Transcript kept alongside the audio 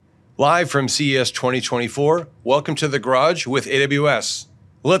Live from CES 2024, welcome to The Garage with AWS.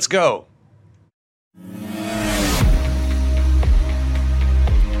 Let's go.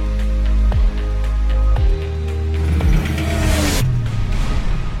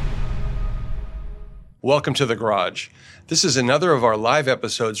 Welcome to The Garage. This is another of our live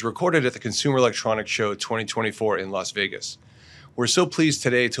episodes recorded at the Consumer Electronics Show 2024 in Las Vegas. We're so pleased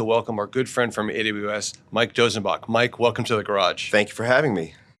today to welcome our good friend from AWS, Mike Dosenbach. Mike, welcome to The Garage. Thank you for having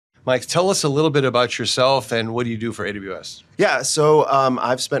me. Mike, tell us a little bit about yourself and what do you do for AWS? Yeah, so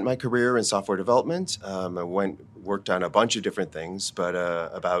I've spent my career in software development. I worked on a bunch of different things, but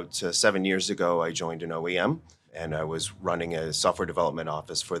about 7 years ago, I joined an OEM, and I was running a software development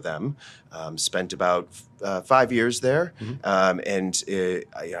office for them. Spent about 5 years there, and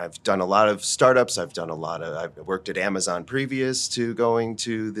I've done a lot of startups. I've worked at Amazon previous to going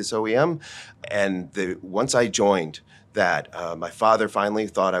to this OEM, and once I joined that, my father finally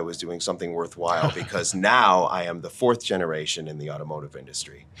thought I was doing something worthwhile because now I am the fourth generation in the automotive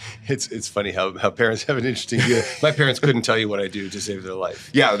industry. It's funny how parents have an interesting view. My parents couldn't tell you what I do to save their life.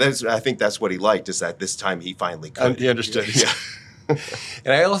 Yeah, I think that's what he liked, is that this time he finally could. He understood. Yeah.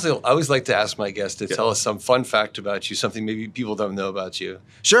 And I always like to ask my guests to tell us some fun fact about you, something maybe people don't know about you.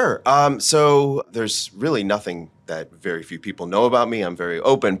 Sure. So there's really nothing that very few people know about me. I'm very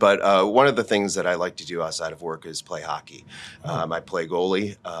open, but one of the things that I like to do outside of work is play hockey. I play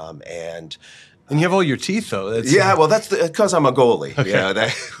goalie, and you have all your teeth, though. That's because I'm a goalie.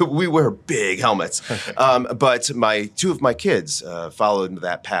 Okay. We wear big helmets. But two of my kids followed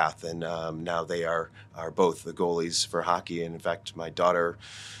that path, and now they are both the goalies for hockey. And in fact, my daughter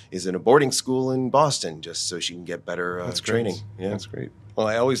is in a boarding school in Boston just so she can get better training. Yeah, that's great. Well,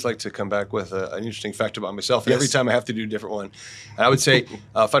 I always like to come back with an interesting fact about myself, and every time I have to do a different one. And I would say,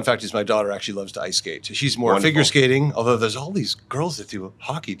 fun fact is my daughter actually loves to ice skate. She's more figure skating, although there's all these girls that do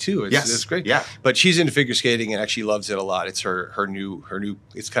hockey too. It's great. Yeah. But she's into figure skating and actually loves it a lot. It's her new.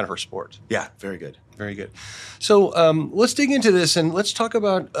 It's kind of her sport. Yeah, very good. Very good. So let's dig into this and let's talk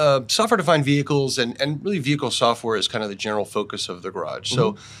about software-defined vehicles and really vehicle software is kind of the general focus of the garage.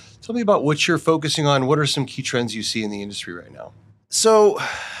 So tell me about what you're focusing on. What are some key trends you see in the industry right now? So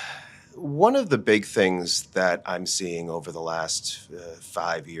one of the big things that I'm seeing over the last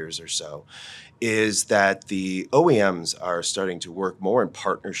 5 years or so is that the OEMs are starting to work more in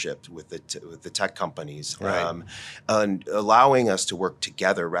partnership with the tech companies, right. And allowing us to work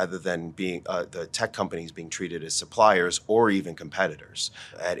together rather than being the tech companies being treated as suppliers or even competitors.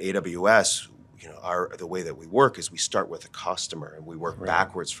 At AWS, the way that we work is we start with a customer and we work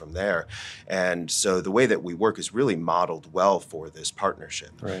backwards from there. And so the way that we work is really modeled well for this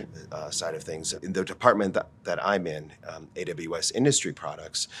partnership side of things. In the department that I'm in, AWS Industry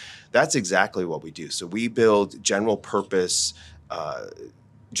Products, that's exactly what we do. So we build general purpose,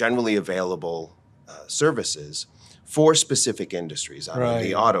 generally available services for specific industries. I'm in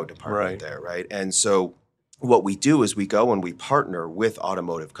the auto department there, right? And so what we do is we go and we partner with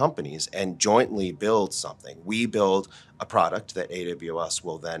automotive companies and jointly build something. We build a product that AWS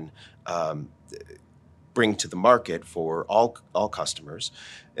will then bring to the market for all customers.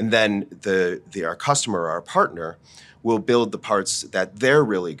 And then our customer, our partner, will build the parts that they're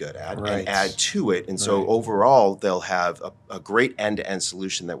really good at and add to it. And so overall, they'll have a great end-to-end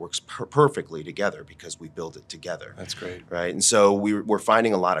solution that works perfectly together because we build it together. That's great. Right. And so we're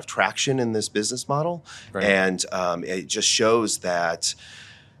finding a lot of traction in this business model. And it just shows that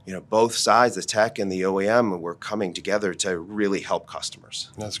both sides, the tech and the OEM, were coming together to really help customers.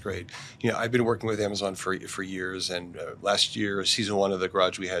 That's great. I've been working with Amazon for years, and last year, season 1 of The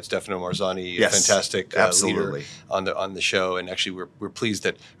Garage, we had Stefano Marzani, a fantastic leader on the show. And actually, we're pleased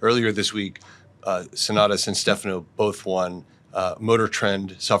that earlier this week, Sonatas and Stefano both won Motor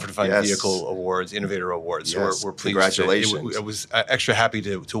Trend Software-Defined Vehicle Awards, Innovator Awards. So we're pleased. Congratulations. I was extra happy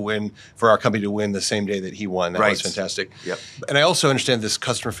to win, for our company to win the same day that he won. That was fantastic. Yep. And I also understand this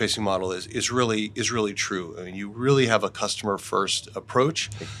customer-facing model is really true. I mean, you really have a customer-first approach.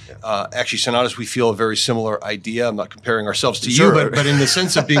 Actually, Sonatas, we feel a very similar idea. I'm not comparing ourselves to you, but in the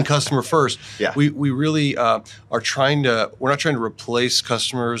sense of being customer-first, we really we're not trying to replace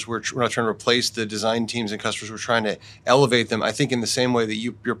customers. We're not trying to replace the design teams and customers. We're trying to elevate them. I think in the same way that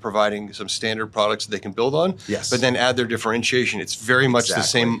you're providing some standard products that they can build on, but then add their differentiation. It's very much the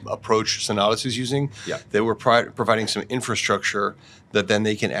same approach Sonatas is using. That we're providing some infrastructure that then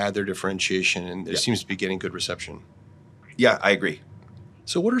they can add their differentiation, and it seems to be getting good reception. Yeah, I agree.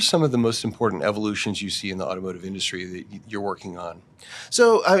 So what are some of the most important evolutions you see in the automotive industry that you're working on?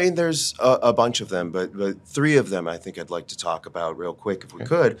 So, I mean, there's a bunch of them, but three of them I think I'd like to talk about real quick if we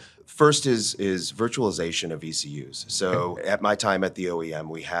could. First is virtualization of ECUs. So at my time at the OEM,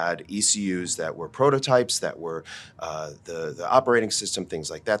 we had ECUs that were prototypes, that were the operating system, things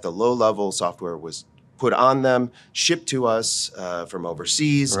like that. The low-level software was put on them, shipped to us from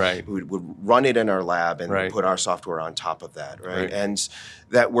overseas. Right. We would run it in our lab and put our software on top of that, right? And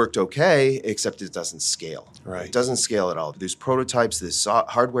that worked okay, except it doesn't scale. Right. It doesn't scale at all. These prototypes, this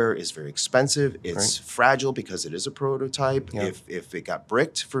hardware is very expensive. It's fragile because it is a prototype. Yeah. If it got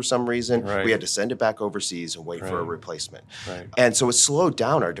bricked for some reason, we had to send it back overseas and wait for a replacement. And so it slowed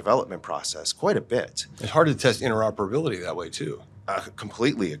down our development process quite a bit. It's hard to test interoperability that way too.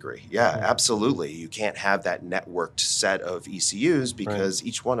 Completely agree. Yeah, absolutely. You can't have that networked set of ECUs because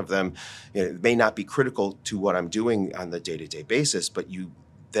each one of them may not be critical to what I'm doing on the day-to-day basis, but you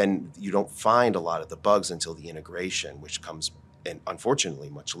don't find a lot of the bugs until the integration, which comes and unfortunately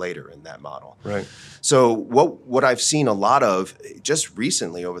much later in that model. Right. So what I've seen a lot of just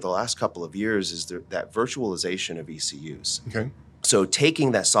recently over the last couple of years is that virtualization of ECUs. Okay. So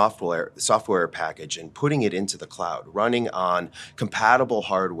taking that software package and putting it into the cloud, running on compatible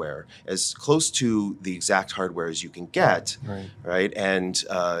hardware as close to the exact hardware as you can get, right? And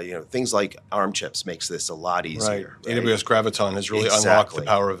things like ARM chips makes this a lot easier. Right. AWS Graviton has really unlocked the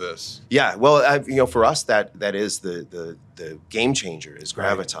power of this. Yeah, well, for us that is the game changer is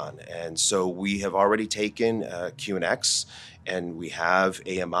Graviton, and so we have already taken QNX. And we have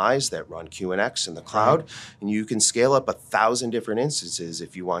AMIs that run QNX in the cloud, and you can scale up 1,000 different instances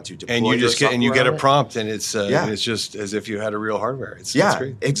if you want to deploy. And you get a prompt, and it's just as if you had a real hardware. It's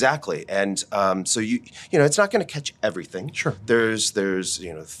great. Exactly. And so it's not going to catch everything. Sure. There's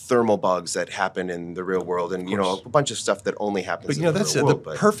thermal bugs that happen in the real world, and a bunch of stuff that only happens. But in the real world.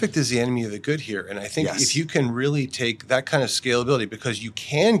 The perfect is the enemy of the good here, and I think if you can really take that kind of scalability, because you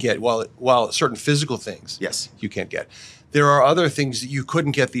can get while certain physical things, you can't get. There are other things that you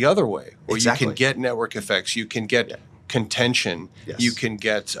couldn't get the other way, where you can get network effects, you can get contention, you can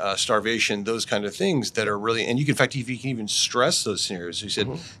get starvation, those kind of things that are really, and you can, in fact, if you can even stress those scenarios. You said,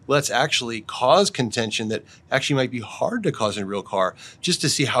 let's actually cause contention that actually might be hard to cause in a real car, just to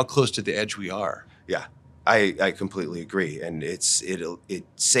see how close to the edge we are. Yeah. I completely agree, and it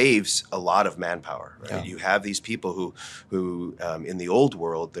saves a lot of manpower. Right? Yeah. You have these people who in the old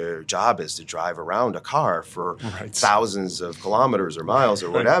world, their job is to drive around a car for thousands of kilometers or miles or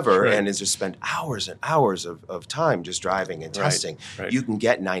whatever, and is just spend hours and hours of time just driving and testing. You can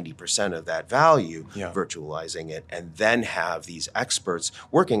get 90% of that value virtualizing it, and then have these experts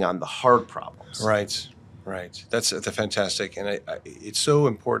working on the hard problems. Right. That's fantastic, and it's so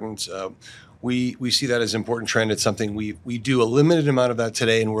important. We see that as an important trend. It's something we do a limited amount of that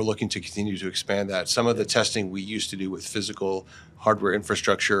today, and we're looking to continue to expand that. Some of the testing we used to do with physical hardware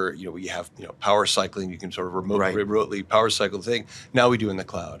infrastructure, we have power cycling. You can sort of remotely power cycle the thing. Now we do in the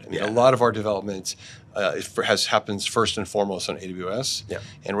cloud. I mean, a lot of our development happens first and foremost on AWS,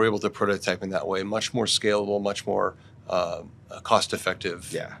 and we're able to prototype in that way, much more scalable, much more cost-effective.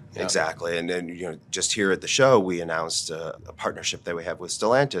 Yeah, exactly. And then, just here at the show, we announced a partnership that we have with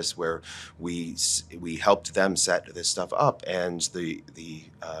Stellantis, where we helped them set this stuff up, and the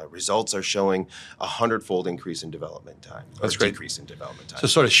results are showing 100-fold increase in development time. That's great. Decrease in development time. So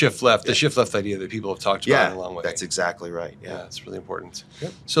sort of shift left, the shift left idea that people have talked about in a long way. That's exactly right. Yeah, it's really important.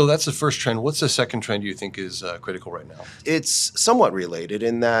 Yep. So that's the first trend. What's the second trend you think is critical right now? It's somewhat related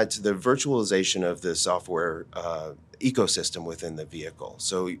in that the virtualization of the software ecosystem within the vehicle.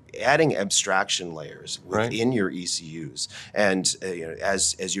 So adding abstraction layers within your ECUs, and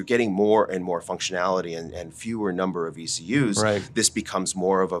as you're getting more and more functionality and fewer number of ECUs, this becomes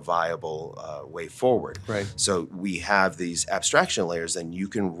more of a viable way forward. So we have these abstraction layers, and you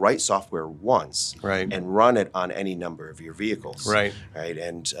can write software once and run it on any number of your vehicles.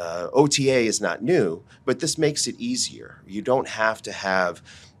 And OTA is not new, but this makes it easier. You don't have to have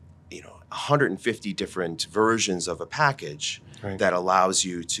 150 different versions of a package that allows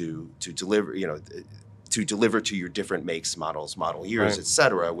you to deliver, to deliver to your different makes, models, model years, et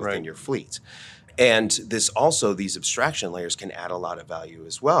cetera, within your fleet. And these abstraction layers can add a lot of value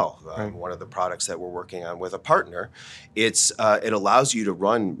as well. One of the products that we're working on with a partner, it allows you to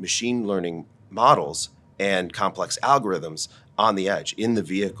run machine learning models and complex algorithms on the edge in the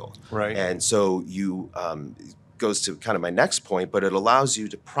vehicle. And so goes to kind of my next point, but it allows you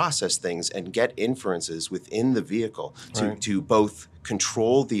to process things and get inferences within the vehicle to both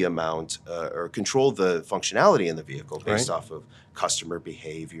control the amount or control the functionality in the vehicle based off of customer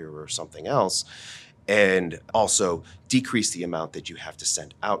behavior or something else, and also decrease the amount that you have to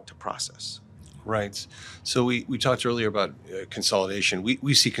send out to process. Right. So we talked earlier about consolidation.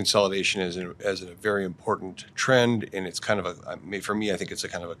 We see consolidation as a very important trend, and it's kind of for me, I think it's a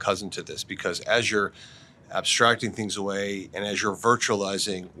kind of a cousin to this, because as you're abstracting things away and as you're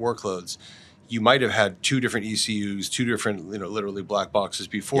virtualizing workloads, you might have had two different ECUs, two different, literally black boxes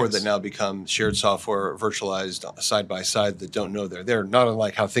before that now become shared software virtualized side by side that don't know they're there. Not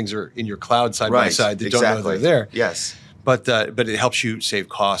unlike how things are in your cloud side by side that don't know they're there. Yes. But it helps you save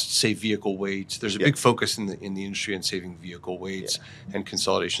costs, save vehicle weights. There's a big focus in the industry on saving vehicle weights, and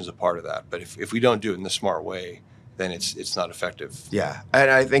consolidation is a part of that. But if we don't do it in the smart way, then it's not effective. Yeah,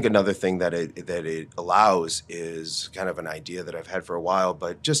 and I think another thing that it allows is kind of an idea that I've had for a while,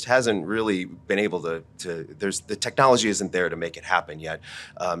 but just hasn't really been able to. The technology isn't there to make it happen yet.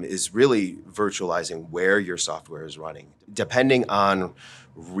 Is really virtualizing where your software is running, depending on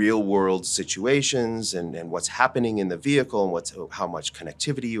real world situations and what's happening in the vehicle and how much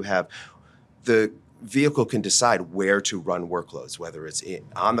connectivity you have. The vehicle can decide where to run workloads, whether it's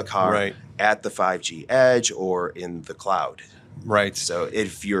on the car, at the 5G edge, or in the cloud. Right. So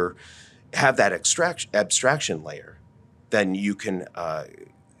if you have that abstraction layer, then you can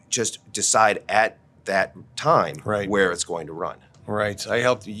just decide at that time where it's going to run. Right. I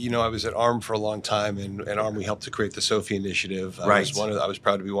helped. I was at ARM for a long time, and at ARM we helped to create the SOFI initiative. I was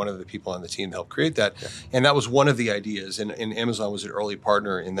proud to be one of the people on the team that helped create that, and that was one of the ideas. And Amazon was an early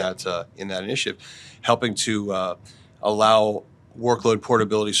partner in that initiative, helping to allow workload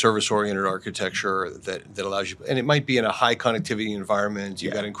portability, service-oriented architecture that allows you, and it might be in a high connectivity environment.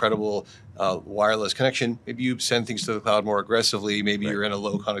 You've got incredible wireless connection. Maybe you send things to the cloud more aggressively. Maybe you're in a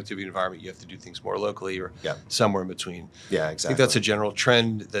low connectivity environment. You have to do things more locally or somewhere in between. Yeah, exactly. I think that's a general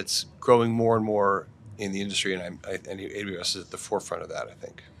trend that's growing more and more in the industry, and AWS is at the forefront of that, I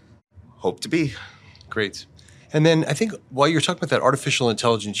think. Hope to be. Great. And then I think while you're talking about that artificial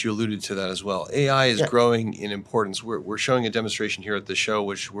intelligence, you alluded to that as well. AI is growing in importance. We're showing a demonstration here at the show,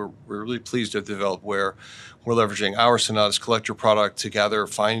 which we're really pleased to have developed, where we're leveraging our Sonatus Collector product to gather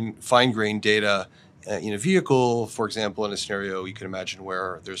fine-grained data in a vehicle. For example, in a scenario you can imagine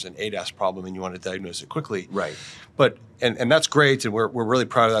where there's an ADAS problem and you want to diagnose it quickly. Right. But and that's great, and we're really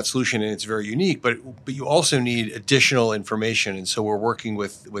proud of that solution, and it's very unique. But you also need additional information, and so we're working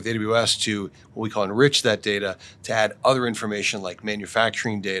with AWS to what we call enrich that data to add other information like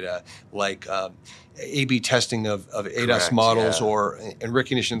manufacturing data, like A/B testing of ADAS models and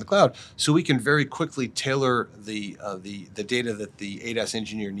recognition in the cloud, so we can very quickly tailor the data that the ADAS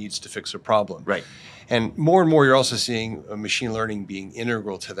engineer needs to fix a problem. Right. And more, you're also seeing machine learning being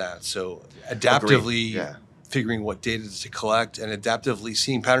integral to that. So adaptively figuring what data to collect and adaptively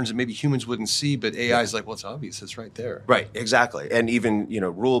seeing patterns that maybe humans wouldn't see, but AI is like, well, it's obvious, it's right there. Right, exactly. And even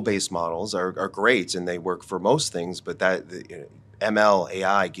rule-based models are great, and they work for most things, but that ML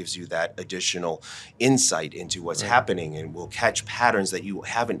AI gives you that additional insight into what's happening and will catch patterns that you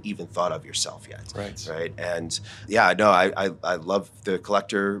haven't even thought of yourself yet. Right. And I love the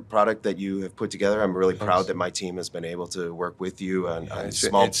Collector product that you have put together. I'm really proud that my team has been able to work with you on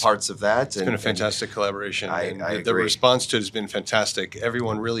small parts of that. It's been a fantastic collaboration. The response to it has been fantastic.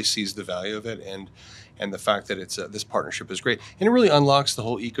 Everyone really sees the value of it, and the fact that it's this partnership is great, and it really unlocks the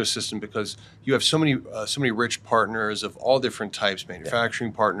whole ecosystem because you have so many rich partners of all different types,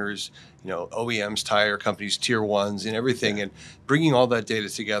 manufacturing partners, OEMs, tire companies, tier ones, and everything, and bringing all that data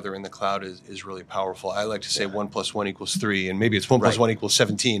together in the cloud is really powerful. I like to say 1 + 1 = 3, and maybe it's 1 + 1 =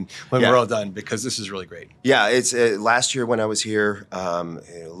 17 when we're all done, because this is really great. Yeah, it's last year when I was here,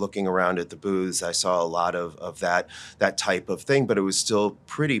 looking around at the booths, I saw a lot of that type of thing, but it was still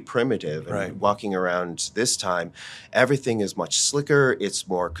pretty primitive. And walking around this time, everything is much slicker. It's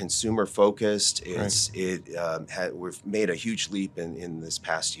more consumer focused. We've made a huge leap in this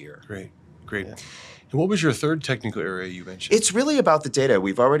past year. Great. Yeah. And what was your third technical area you mentioned? It's really about the data.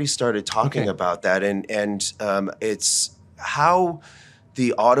 We've already started talking about that, and it's how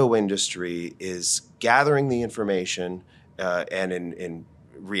the auto industry is gathering the information and in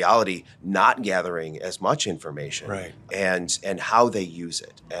reality not gathering as much information, and how they use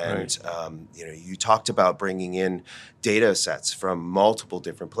it. And you talked about bringing in data sets from multiple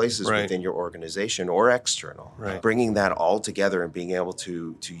different places within your organization or external, bringing that all together and being able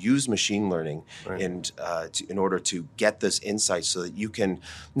to use machine learning and in order to get this insight so that you can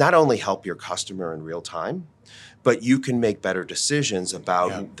not only help your customer in real time, but you can make better decisions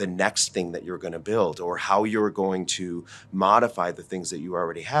about the next thing that you're going to build or how you're going to modify the things that you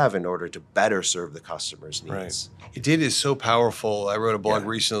already have in order to better serve the customer's needs. Right. Data is so powerful. I wrote a blog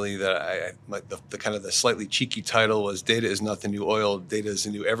recently that the kind of the slightly cheeky title was "Data is not the new oil. Data is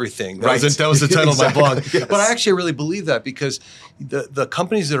the new everything." That was the title of my blog. Yes. But I actually really believe that because the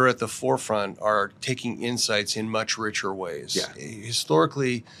companies that are at the forefront are taking insights in much richer ways. Yeah.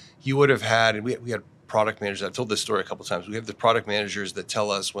 Historically, you would have had, and we had product managers. I've told this story a couple of times. We have the product managers that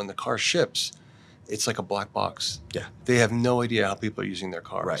tell us when the car ships, it's like a black box. Yeah. They have no idea how people are using their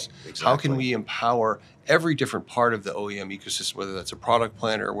cars. Right. Exactly. How can we empower every different part of the OEM ecosystem, whether that's a product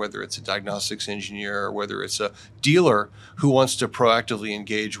planner, whether it's a diagnostics engineer, or whether it's a dealer who wants to proactively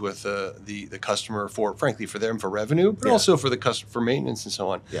engage with the customer for them for revenue, but also for the customer for maintenance and so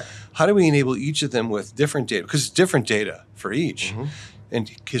on. Yeah. How do we enable each of them with different data? Because it's different data for each. Mm-hmm. And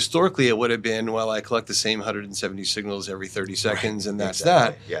historically, it would have been, well, I collect the same 170 signals every 30 seconds, and that's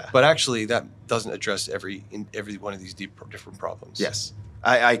that. Yeah. But actually, that doesn't address every one of these different problems. Yes,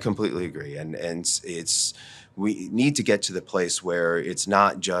 I completely agree. And we need to get to the place where it's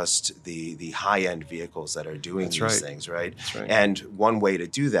not just the high-end vehicles that are doing these things, right? That's right? And one way to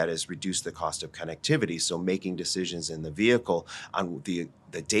do that is reduce the cost of connectivity. So making decisions in the vehicle on the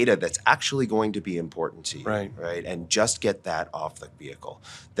data that's actually going to be important to you, right? And just get that off the vehicle.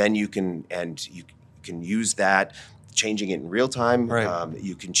 Then you can use that, changing it in real time. Right.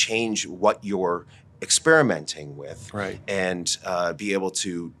 You can change what you're experimenting with, and be able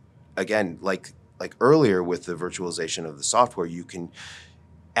to, again, like earlier with the virtualization of the software, you can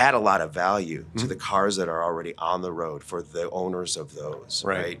add a lot of value to the cars that are already on the road for the owners of those,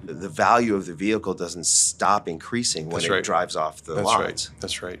 right? The value of the vehicle doesn't stop increasing when it drives off the lot.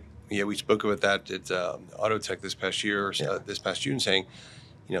 That's right. Yeah, we spoke about that at Autotech this past year, this past June, saying,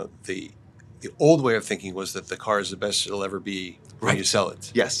 the old way of thinking was that the car is the best it'll ever be when you sell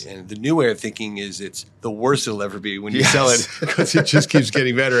it. Yes. And the new way of thinking is it's the worst it'll ever be when you sell it because it just keeps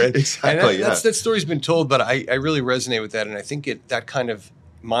getting better. And, that story's been told, but I really resonate with that. And I think that kind of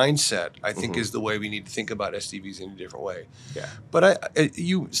mindset, I think, is the way we need to think about SDVs in a different way. Yeah. But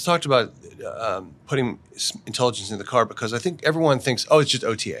you talked about putting intelligence in the car because I think everyone thinks, oh, it's just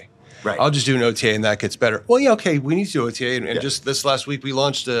OTA. Right. I'll just do an OTA and that gets better. Well, yeah, okay, we need to do OTA. And just this last week, we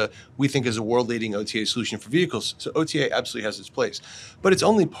launched we think is a world-leading OTA solution for vehicles. So OTA absolutely has its place. But it's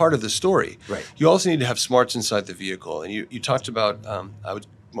only part of the story. Right. You also need to have smarts inside the vehicle. And you talked about,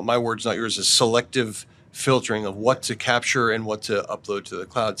 my words, not yours, is selective filtering of what to capture and what to upload to the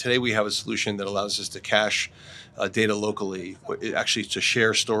cloud. Today, we have a solution that allows us to cache data locally, actually to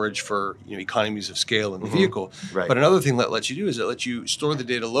share storage for economies of scale in the vehicle. Right. But another thing that lets you do is it lets you store the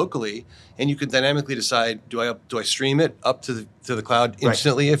data locally, and you can dynamically decide: do I stream it up to the cloud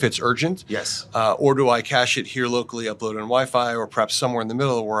instantly if it's urgent? Yes. Or do I cache it here locally, upload on Wi-Fi, or perhaps somewhere in the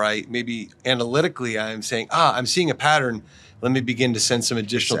middle where I maybe analytically I'm saying, I'm seeing a pattern. Let me begin to send some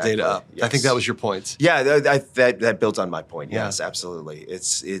additional data up. Yes. I think that was your point. Yeah, that builds on my point. Yes, absolutely.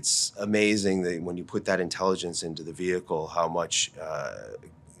 It's amazing that when you put that intelligence into the vehicle, how much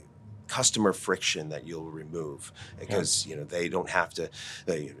customer friction that you'll remove because they don't have to.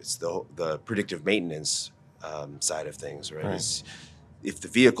 It's the predictive maintenance side of things, right? If the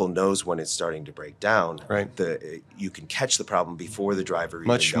vehicle knows when it's starting to break down, you can catch the problem before the driver even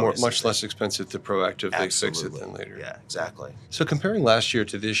notices much less expensive to proactively fix it than later. Yeah, exactly. So comparing last year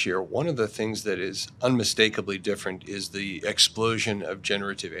to this year, one of the things that is unmistakably different is the explosion of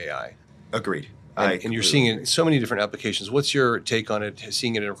generative AI. Agreed. And you're seeing it in so many different applications. What's your take on it,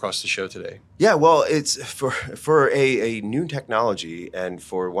 seeing it across the show today? Yeah, well, it's for a new technology and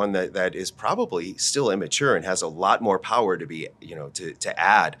for one that is probably still immature and has a lot more power to be, to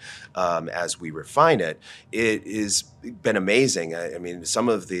add as we refine it. It has been amazing. I mean, some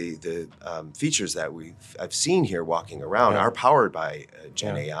of the features that I've seen here walking around are powered by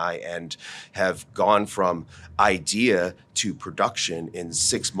Gen AI and have gone from idea to production in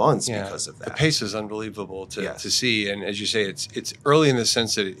 6 months because of that. The pace is unbelievable to see, and as you say, it's early in the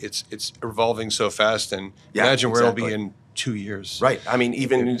sense that it's evolving so fast. And imagine where it'll be in 2 years. Right. I mean,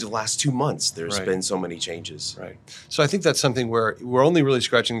 even in the last 2 months, there's been so many changes. Right. So I think that's something where we're only really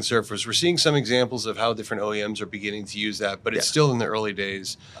scratching the surface. We're seeing some examples of how different OEMs are beginning to use that, but it's still in the early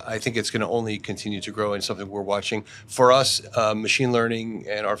days. I think it's going to only continue to grow and something we're watching. For us, machine learning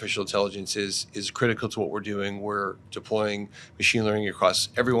and artificial intelligence is critical to what we're doing. We're deploying machine learning across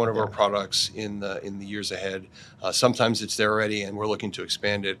every one of our products in the years ahead. Sometimes it's there already, and we're looking to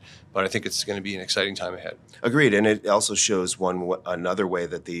expand it, but I think it's going to be an exciting time ahead. Agreed. And it also shows another way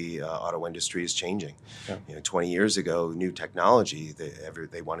that the auto industry is changing. 20 years ago, new technology,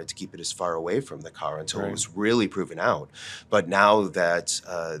 they wanted to keep it as far away from the car until it was really proven out. But now that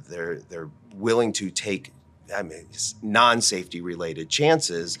they're willing to take non-safety related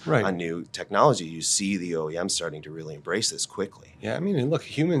chances on new technology, you see the OEMs starting to really embrace this quickly. Yeah, I mean, look,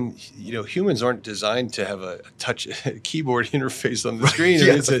 humans aren't designed to have a touch keyboard interface on the screen.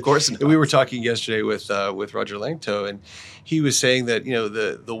 Yes, of course not. We were talking yesterday with Roger Langto, and he was saying that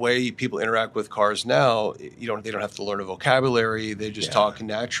the way people interact with cars now, they don't have to learn a vocabulary; they just talk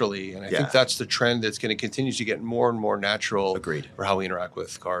naturally. And I think that's the trend that's going to continue to get more and more natural. Agreed. For how we interact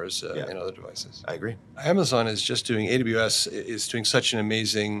with cars and other devices. I agree. Amazon is just doing AWS is doing such an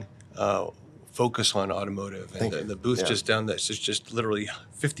amazing focus on automotive, and the booth just down there, it's just literally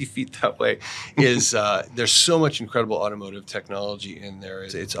 50 feet that way, is there's so much incredible automotive technology in there.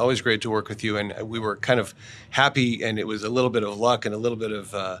 It's always great to work with you, and we were kind of happy, and it was a little bit of luck and a little bit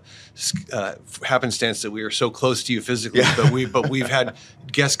of happenstance that we were so close to you physically, but we've had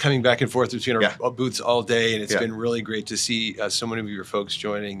guests coming back and forth between our booths all day, and it's been really great to see so many of your folks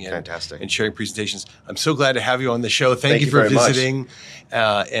joining and sharing presentations. I'm so glad to have you on the show. Thank you for visiting,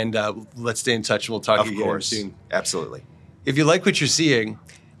 and let's stay in touch, and we'll talk again soon. Absolutely. If you like what you're seeing,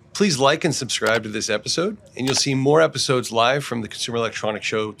 please like and subscribe to this episode, and you'll see more episodes live from the Consumer Electronics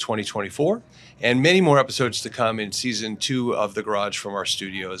Show 2024, and many more episodes to come in Season 2 of The Garage from our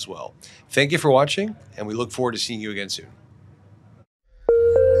studio as well. Thank you for watching, and we look forward to seeing you again soon.